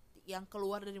 tapi yang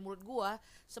keluar dari mulut gue,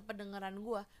 sependengaran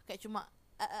gue kayak cuma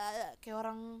kayak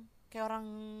orang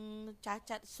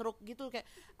cacat stroke gitu, kayak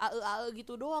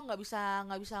gitu doang, nggak bisa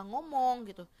ngomong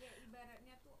gitu. kayak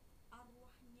ibaratnya tuh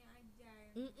arwahnya aja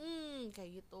yang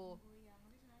Kayak gitu. goyang.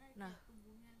 Tapi sebenarnya Nah, kayak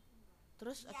tubuhnya tuh enggak.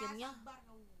 terus Ya, akhirnya sabar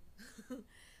kau.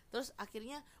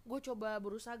 gue coba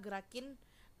berusaha gerakin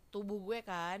tubuh gue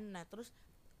kan. Nah terus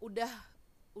udah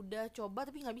coba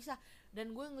tapi nggak bisa.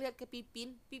 Dan gue ngeliat ke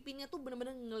Pipinnya tuh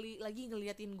bener-bener lagi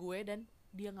ngeliatin gue, dan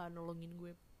dia nggak nolongin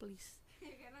gue, please.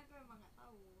 Karena aku emang nggak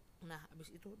tahu. Nah abis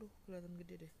itu kelihatan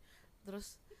gede deh.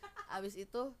 Terus abis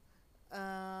itu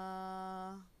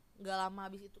nggak lama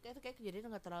abis itu kayak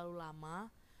kejadian nggak terlalu lama.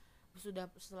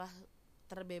 Setelah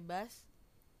terbebas,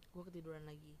 gue ketiduran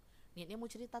lagi. Niatnya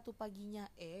mau cerita tuh paginya,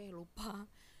 lupa.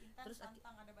 Intan Terus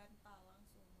pantang ada bantal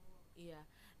langsung. Iya.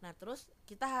 Nah terus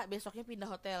kita besoknya pindah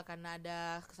hotel karena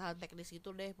ada kesalahan teknis gitu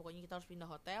deh. Pokoknya kita harus pindah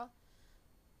hotel.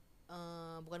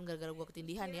 Bukan gara-gara gue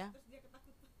ketindihan ya. Terus dia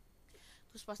ketakutan.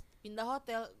 Terus pas pindah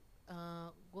hotel,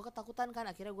 gue ketakutan kan.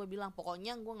 Akhirnya gue bilang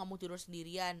pokoknya gue nggak mau tidur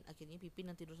sendirian. Akhirnya Pipin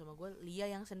yang tidur sama gue,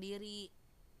 Lia yang sendiri.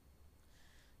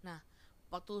 Nah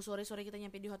waktu sore-sore kita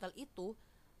nyampe di hotel itu,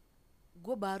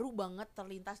 gue baru banget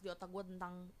terlintas di otak gue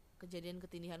tentang kejadian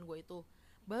ketindihan gue itu.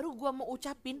 Baru gue mau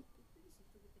ucapin,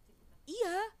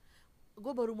 iya,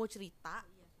 gue baru mau cerita.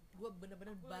 Gue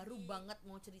bener-bener Aku baru lagi- banget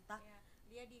mau cerita. Ya,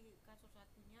 dia di kasur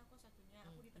satunya, aku satunya,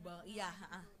 aku di Di tengah. bawah, iya,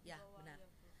 ya, benar.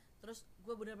 Terus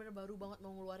gue bener-bener baru banget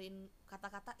mau ngeluarin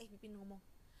kata-kata, Pipin ngomong,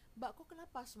 Mbak kok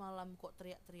kenapa semalam kok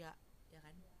teriak-teriak, ya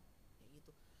kan, kayak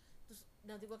gitu. Terus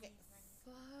nanti gue kayak,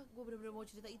 fuck, gue bener-bener mau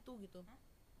cerita itu gitu.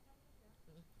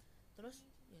 Terus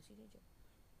ya sini aja,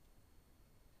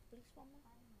 please mama.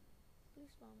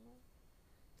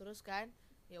 Terus kan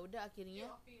ya udah akhirnya,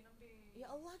 ya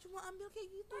Allah cuma ambil kayak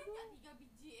gitu doang. 3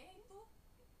 biji itu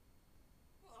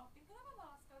Alvin kenapa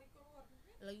malah sekali keluar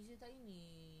Lagi cerita ini,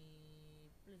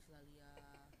 please lah Lia,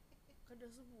 kan udah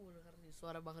sembuh denger nih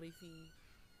suara Bang Rivi.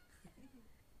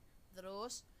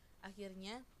 Terus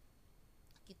akhirnya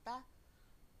kita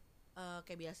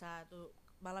kayak biasa tuh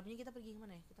malamnya kita pergi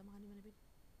kemana ya, kita makan di mana, Pin?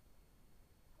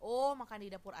 Makan di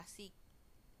dapur asik.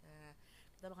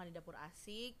 Kita makan di dapur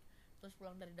asik. Terus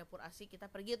pulang dari dapur asik kita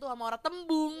pergi tuh sama orang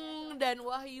Tembung dan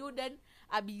Wahyu dan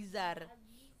Abizar.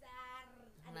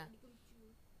 Nah,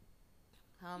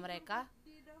 sama mereka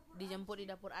dijemput di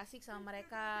dapur asik sama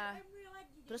mereka.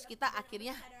 Terus kita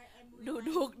akhirnya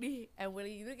duduk di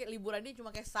MW gitu, kayak liburannya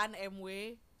cuma kayak Sun MW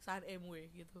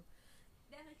gitu.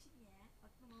 Dan lucunya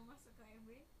waktu mau masuk ke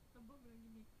MW, Tembung bilang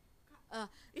gini, Kak.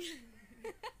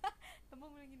 Tembung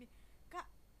bilang gini, Kak,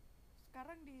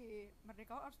 sekarang di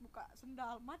Merdeka harus buka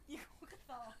sendal, mati aku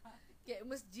ketawa. Kayak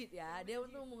masjid ya, dia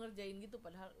tuh mau ngerjain gitu,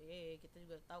 padahal kita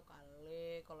juga tahu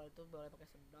kali kalau itu boleh pakai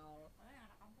sendal. Soalnya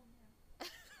anak kampungnya.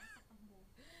 Tembung.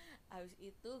 Habis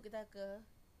itu kita ke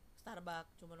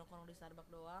Starbucks, cuma nongkrong di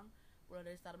Starbucks doang. pulang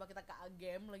dari Starbucks kita ke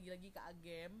Agem, lagi-lagi ke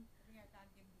Agem. ternyata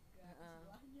game juga Heeh.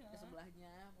 sebelahnya Ke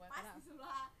sebelahnya pokoknya pas karena di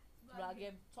sebelah sebelah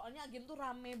Agem, soalnya Agem tuh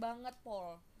rame banget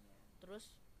Pol. Iya.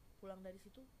 Terus pulang dari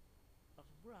situ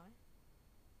langsung pulang ya.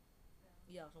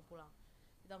 Iya langsung pulang,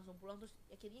 kita langsung pulang. Terus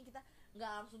akhirnya kita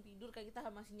nggak langsung tidur, kayak kita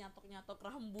masih nyatok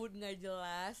rambut nggak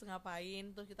jelas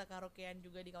ngapain. Terus kita karaokean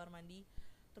juga di kamar mandi.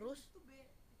 Terus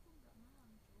itu nggak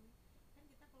malam cuy, kan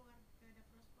kita keluar ke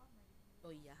dapur sekolah gitu.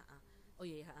 oh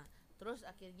iya terus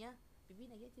akhirnya Pipi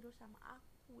lagi tidur sama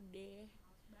aku deh.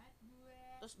 Males banget gue.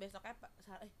 Terus besoknya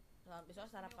besok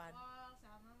sarapan. Video call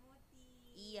sama Muti.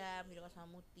 Iya video call sama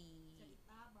Muti.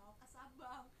 Cerita bawa ke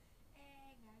Sabang.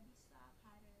 Nggak bisa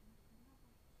karena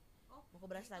kenapa? Oh, Mau ke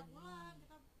Beras kita lagi. pulang,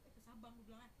 kita ke Sabang gue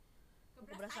bilang kan. Mau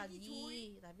ke Beras lagi cuy.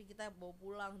 tapi kita bawa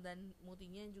pulang dan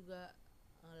Mutinya juga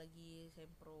lagi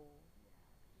sempro. Ya,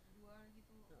 dua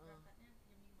gitu. Berangkatnya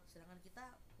jam 5. Sedangkan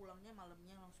kita pulangnya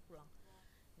malamnya langsung pulang.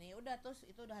 Nih udah, terus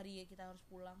itu udah hari kita harus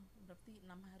pulang, berarti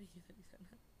 6 hari kita di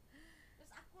sana.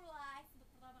 Terus aku live untuk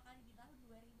pertama kali di tahun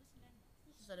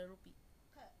 2019. Terus ada Rupi.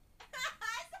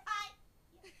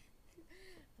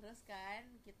 Terus kan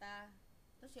kita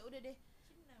terus ya udah deh,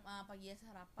 pagi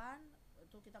sarapan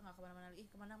itu kita nggak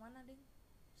kemana-mana deh,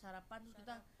 sarapan terus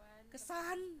kita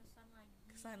kesan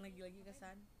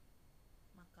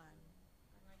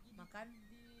makan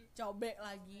cobek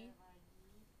lagi.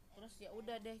 Terus ya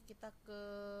udah deh kita ke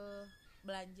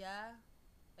belanja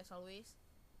as always.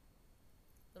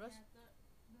 Terus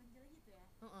belanja lagi tuh ya.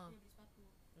 Heeh. Dia beli sepatu.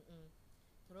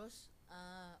 Terus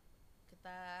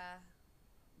kita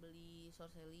beli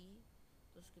sorseli,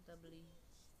 terus kita beli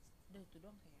udah itu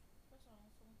doang kayak. Terus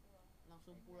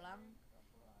Langsung pulang.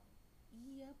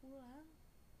 Iya pulang.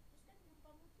 Terus kan jumpa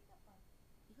Muti kapan?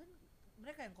 Ya kan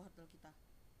mereka yang ke hotel kita.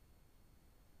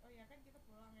 Oh iya kan kita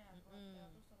pulang ya ke Mm-mm. hotel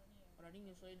terus Roni ya. Roni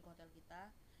nyusulin ke hotel kita.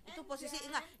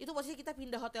 Itu posisi kita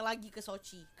pindah hotel lagi ke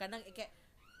Sochi karena kayak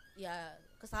ya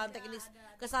kesalahan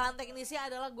teknisnya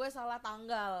adalah gue salah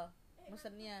tanggal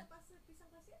mesennya. Pas pisang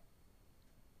pasir?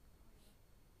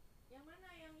 Yang mana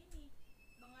yang ini?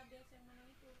 Bang Ades yang mana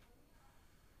itu?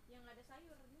 Yang ada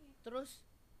sayur nih. Terus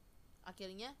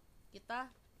akhirnya kita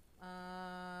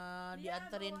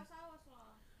dianterin. Bawa saus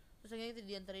loh. Terus akhirnya kita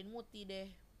dianterin Muti deh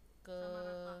ke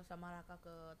sama Raka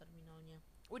ke terminalnya.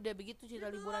 Udah begitu cerita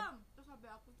liburan. Terus sampai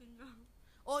aku tinggal.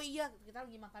 Oh iya, kita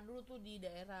lagi makan dulu tuh di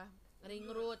daerah Ring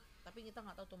Road, tapi kita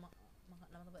nggak tahu tuh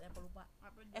nama tempatnya apa, lupa.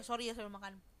 Sorry ya sambil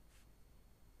makan.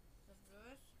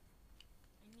 Terus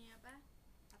ini apa?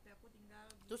 HP aku tinggal.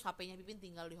 Terus HP-nya Pipin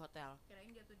tinggal di hotel.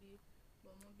 Kirain jatuh di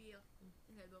bawa mobil.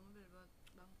 Enggak bawa mobil, bawa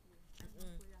bangku.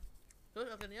 Mm. Ya. Terus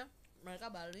akhirnya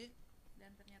mereka balik.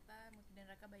 Dan ternyata Muti dan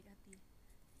Raka baik hati.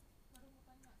 Baru mau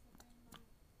tanya siapa yang baru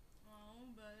mau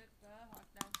balik ke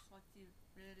hotel Sochi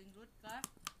Ring Road kah?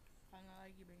 Karena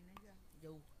lagi bayin aja.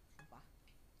 Jauh, sumpah.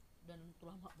 Dan itu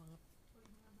lama banget.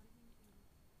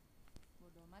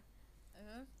 Bodoh amat.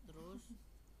 Terus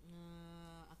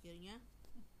akhirnya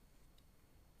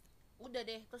udah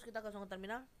deh, terus kita langsung ke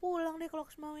terminal, pulang deh kalau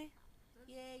ke Semawe.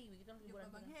 Yeay, begitu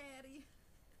liburan Bang kita. Heri.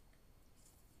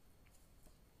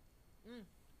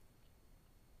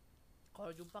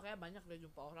 Kalau jumpa kayak banyak deh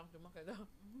jumpa orang, cuma kayak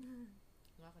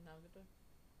nggak kenal gitu.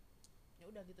 Ya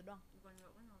udah gitu doang. Bukan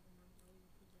enggak kenal teman kali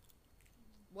gitu.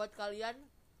 Buat kalian,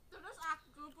 Terus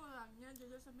aku pulangnya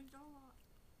jajan sama cowok.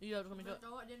 iya harus Sama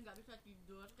cowok dia nggak bisa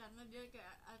tidur karena dia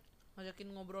kayak ngajakin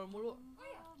ngobrol mulu.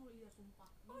 iya sumpah.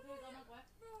 Dia sama aku ya.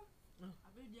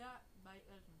 Tapi dia baik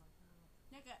sumpah.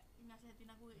 Dia kayak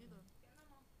nasihatin aku gitu.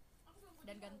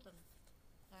 Dan ganteng.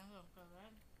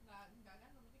 Keren. Enggak kan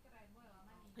tapi keren boy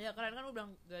lama nih. Ya keren kan, lu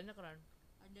bilang gayanya keren.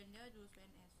 Dan dia lulus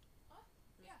PNS.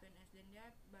 Lulus PNS dan dia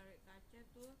balik ke Aceh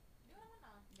tuh. Dia orang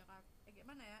mana? Jakarta.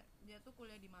 Gimana ya? Dia tuh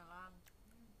kuliah di Malang.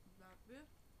 Tapi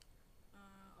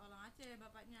orang Aceh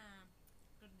bapaknya.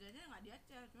 Kerjanya nggak di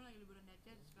Aceh, cuma lagi liburan di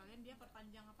Aceh. Sekalian dia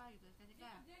perpanjang apa gitu.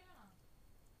 Dia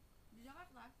di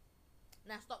Jakarta.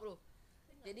 Nah stop lu.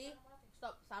 Jadi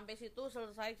stop, sampai situ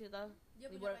selesai cerita Dia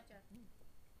liburan. punya pacar.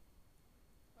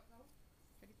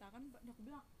 Cerita kan aku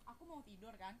bilang aku mau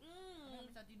tidur kan. Tapi nggak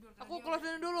bisa tidur. Aku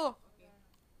close dulu. Oke.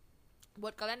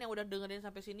 Buat kalian yang udah dengerin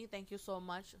sampai sini, thank you so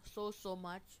much, so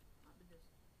much.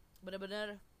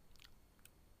 Bener-bener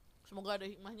semoga ada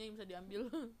hikmahnya yang bisa diambil.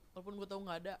 Walaupun gue tahu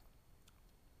nggak ada.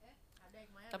 Ada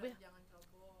hikmahnya. Tapi jangan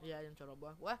ceroboh. iya, yang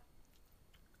ceroboh. Wah,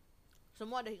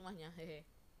 semua ada hikmahnya. Hehe.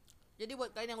 Jadi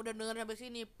buat kalian yang udah dengerin sampai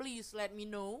sini, please let me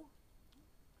know.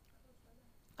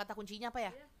 Kata kuncinya apa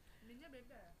ya? Ininya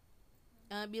beda.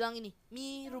 Bilang ini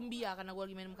mi rumbia, karena gue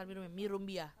lagi makan mi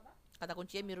rumbia. Kata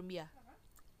kuncinya mi rumbia.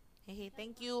 Hehe,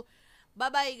 thank you.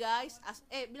 Bye bye guys.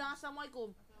 Bilang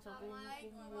assalamualaikum.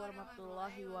 Assalamualaikum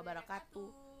warahmatullahi wabarakatuh.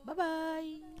 Bye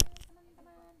bye.